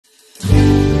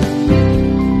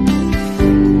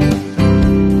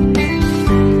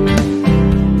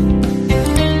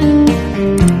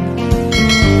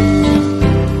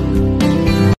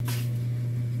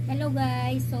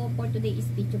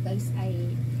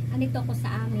andito ko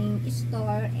sa aming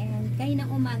store, and kaninang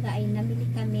umaga ay namili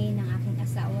kami ng aking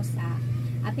asawa sa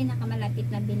pinakamalapit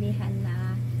na bilihan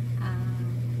na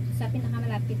sa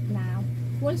pinakamalapit na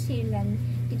wholesale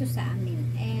dito sa amin.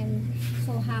 And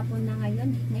so hapon na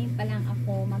ngayon pa lang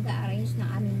ako mag-arrange ng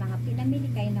aming mga pinamili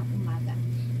kaninang umaga.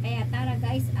 Kaya tara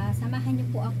guys, samahan niyo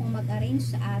po akong mag-arrange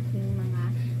sa ating mga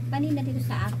paninda dito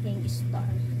sa aking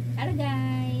store. Tara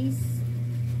guys!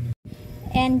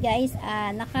 And guys,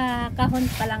 nakakahon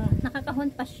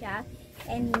pa siya,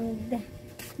 and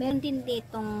meron din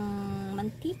ditong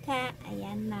mantika,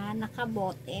 ayan, na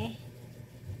nakabote.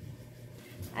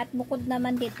 At bukod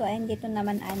naman dito, ay dito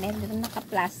naman ay meron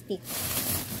naka-plastic,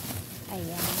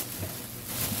 ayan,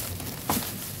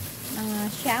 mga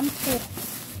shampoo.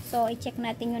 So i-check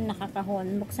natin yung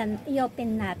nakakahon, buksan,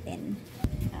 i-open natin.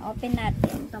 Open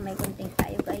natin ito, may gunting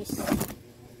tayo guys.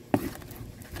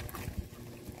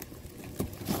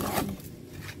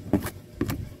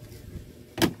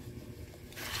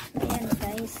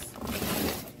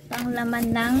 Ang laman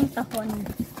ng kahon.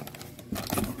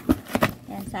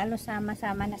 Yan, salo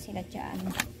sama-sama na sila dyan.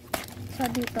 So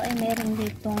dito ay meron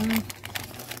ditong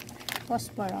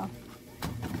posporo,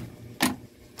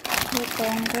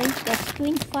 ditong greatest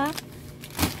twin pack,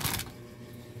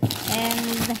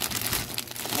 and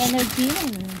energy,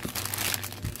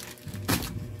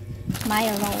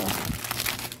 Milo,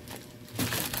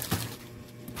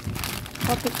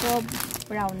 coffee club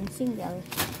brown single,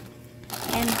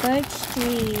 and birch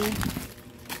tree,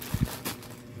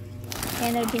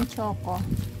 energy choco,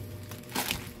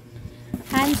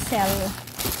 Hansel,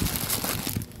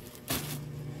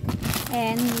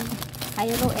 and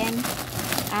Cairo, and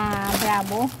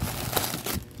Bravo.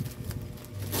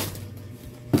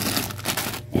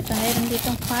 Ito, meron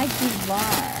ditong fudgy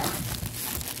bar.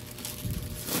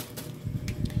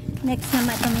 Next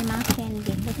naman, ito may mga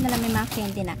candy. Ito na lang may mga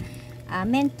candy na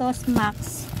Mentos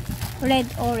Max, red,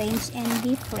 orange, and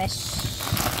deep fresh.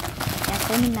 Yan,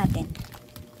 kunin natin.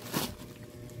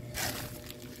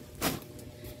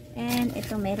 And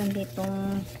ito meron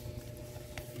ditong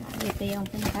dito yung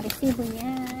pinaka-resibo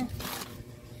niya.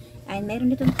 Ay,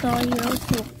 meron ditong toyo,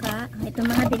 suka. Ito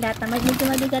mga dilata, medyo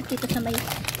mabigat dito sa may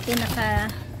pinaka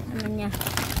ano niya,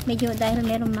 medyo dahil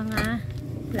meron mga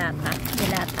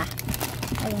dilata.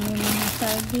 Ayun, may mga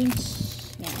sardines.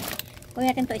 Yan, kunin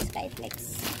natin to,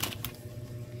 Skyflex.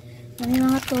 May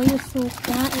mga toyo,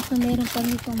 suka. Ito meron pa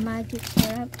nitong magic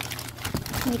syrup.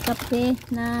 May kape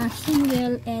na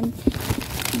single and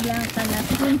blanca na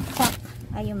twin pack.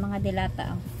 Ay, yung mga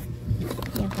dilata. Oh.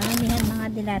 Yan, karamihan mga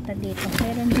dilata dito.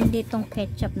 Meron din ditong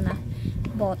ketchup na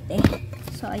bote.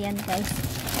 So, ayan guys.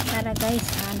 Tara guys,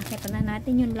 nakita na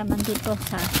natin yung laman dito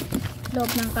sa loob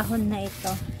ng kahon na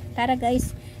ito. Tara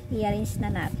guys, i-arrange na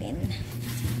natin.